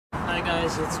Hi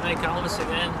guys, it's me Calvis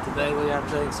again. Today we are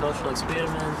doing social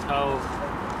experiment how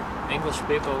English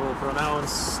people will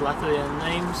pronounce Latvian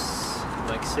names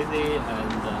like city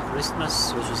and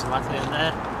Christmas, which is Latvian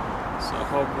there. So I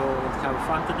hope we'll have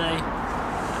fun today.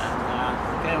 And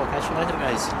okay, we'll catch you later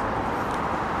guys.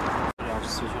 I'll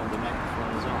just switch on the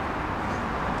microphone as well.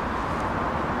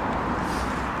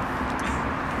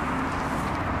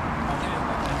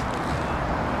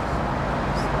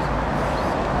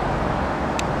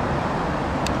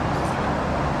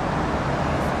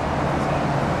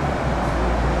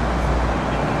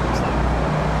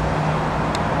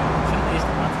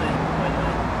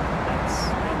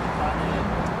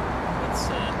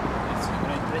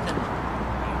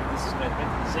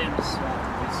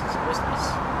 This is Christmas,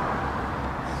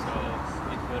 so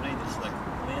if you read it's like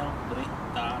Real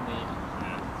Britannia,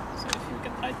 so if you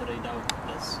can try to read out,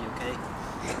 that's UK.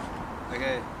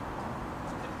 Okay.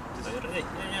 Are you ready?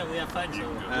 Yeah, we are fine, so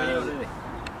when are you ready?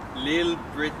 Lil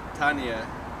Britannia.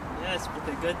 Yeah, it's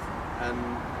pretty good. And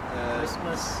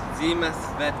Christmas.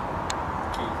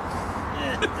 Zimasvetki.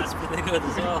 Yeah, that's pretty good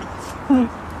as well.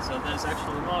 So there's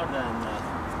actually more than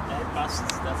e-past,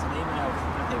 that's an email,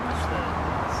 pretty much the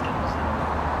same as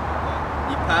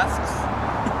E-pasks.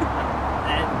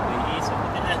 and we eat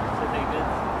something pretty good.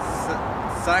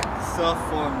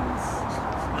 Saxophones.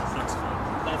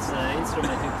 That's an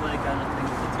instrument you play kind of thing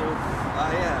with the tube.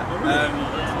 Oh yeah.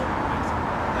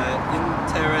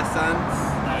 Interessant.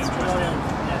 That's brilliant.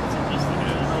 Yeah, it's interesting.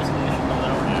 Mostly you should know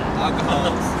their own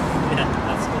Alcohols. Yeah,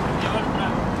 that's good. You want to try?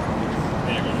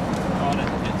 There you go. Got it.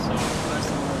 Okay, so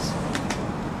first one was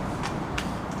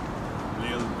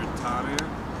Lil Britannia.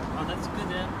 oh, that's good,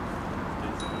 yeah.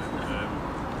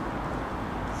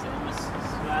 Same as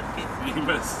Svatki.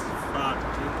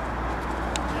 Zimasvetki.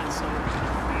 Yeah, so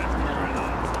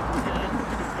yeah.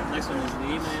 Next one is the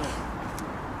email.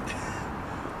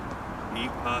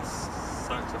 E-pass,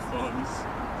 saxophones,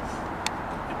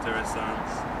 interessant,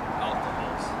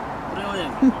 alcohols.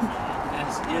 Brilliant.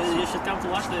 Yes, you should come to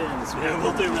Latvia and speak. Yeah,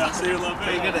 we'll do that. See you later.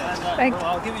 Very good. Well,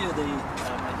 I'll give you the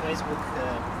my Facebook.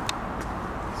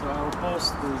 So I'll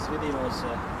post these videos.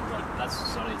 That's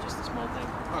sorry, just a small thing.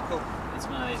 Oh cool. It's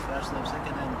my first name,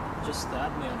 second name. Just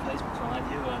add me on Facebook, so I'll add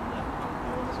you and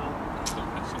you as well.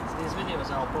 These videos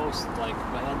I'll post like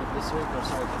by end of this week or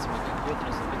so because my computer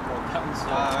is a bit broken down. So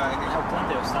I have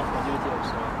plenty of stuff on YouTube.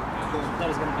 So Cool.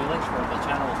 there is going to be a link for the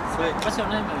channel. Sweet. What's your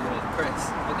name, by the way? Chris.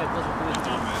 Okay, pleasure to meet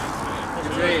you.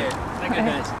 Enjoy it. Thank you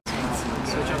guys.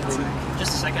 Switch on the,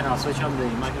 just a second, I'll switch on the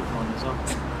microphone as well.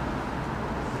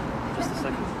 Just a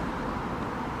second.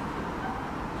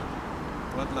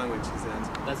 What language is that?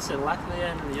 That's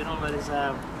Latvian, you know where is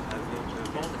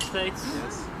Baltic States?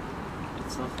 Yes.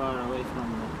 It's not far away from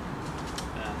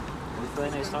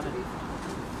Lithuania, Estonia.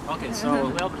 Okay, so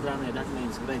Real Britannia, that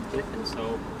means Great Britain,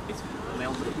 so it's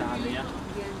Real Britannia.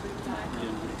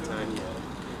 Britannia.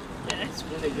 Yeah, it's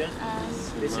really good.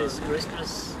 This is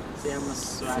Christmas.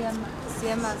 Zimasvetki.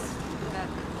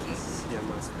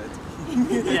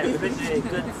 Yeah, pretty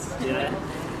good. Yeah.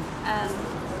 And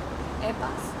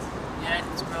e-past.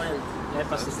 Yeah, it's brilliant. Yeah,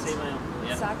 past the email.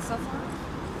 Yeah. Saxophone.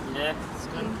 Yeah, it's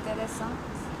good. Interessant.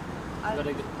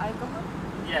 Very good. Alcohol.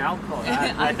 Yeah, alcohol.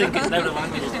 I think in every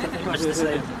language is pretty much the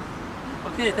same.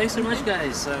 Okay, thanks so much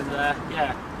guys, and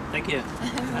yeah, thank you.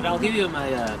 And I'll give you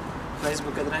my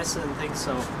Facebook address and things,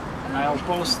 so I'll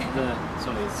post the,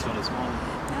 sorry, it's really small.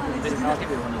 I'll give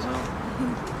you one as well.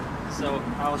 So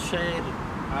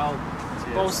I'll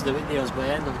post the videos by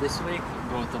end of this week,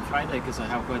 both on Friday, because I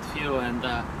have quite a few, and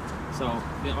so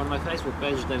on my Facebook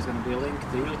page there's going to be a link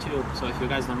to YouTube, so if you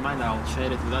guys don't mind I'll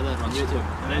share it with others on YouTube.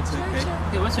 That's okay.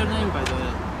 Okay, what's your name by the way?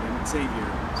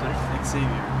 Xavier. Sorry?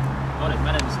 Xavier. Alright,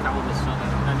 my name is Calvis,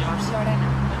 and yours? Lorena.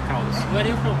 Calvis. Where are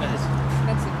you from guys?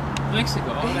 Mexico.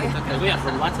 Mexico, alright, okay. We are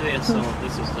from Latvia, so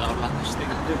this is our language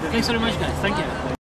thing. Thanks very much guys, thank you.